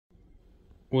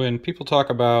when people talk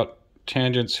about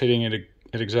tangents hitting it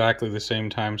at exactly the same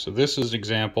time, so this is an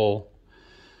example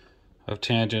of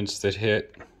tangents that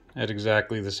hit at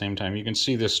exactly the same time. You can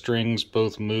see the strings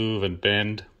both move and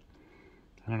bend.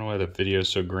 I don't know why the video is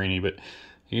so grainy, but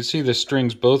you can see the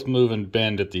strings both move and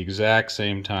bend at the exact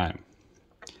same time.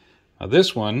 Now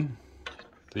this one,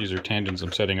 these are tangents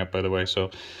I'm setting up, by the way,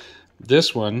 so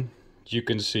this one, you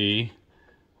can see,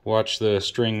 watch this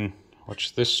string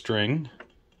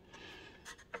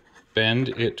bend.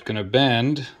 It's going to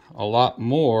bend a lot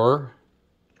more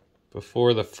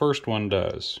before the first one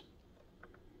does.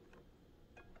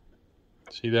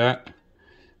 See that?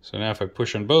 So now if I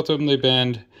push on both of them, they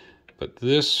bend, but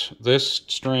this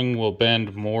string will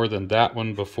bend more than that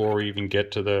one before we even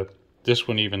get to this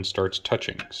one even starts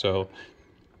touching. So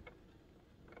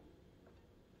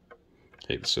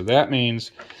okay, so that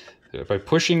means that by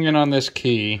pushing in on this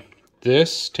key,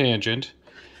 this tangent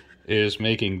is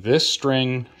making this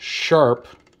string sharp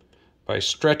by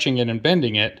stretching it and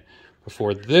bending it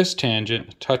before this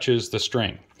tangent touches the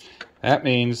string. That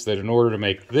means that in order to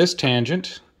make this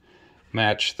tangent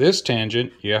match this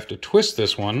tangent, you have to twist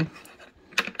this one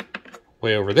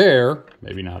way over there,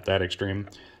 maybe not that extreme,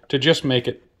 to just make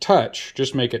it touch,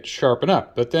 just make it sharpen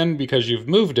up. But then because you've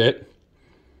moved it,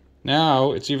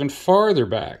 now it's even farther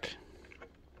back.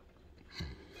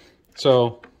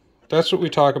 So that's what we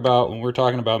talk about when we're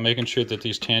talking about making sure that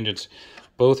these tangents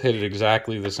both hit at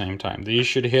exactly the same time. These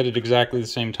should hit at exactly the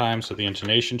same time, so the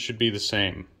intonation should be the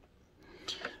same.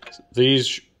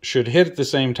 These should hit at the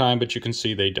same time, but you can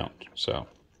see they don't. So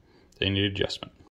they need adjustment.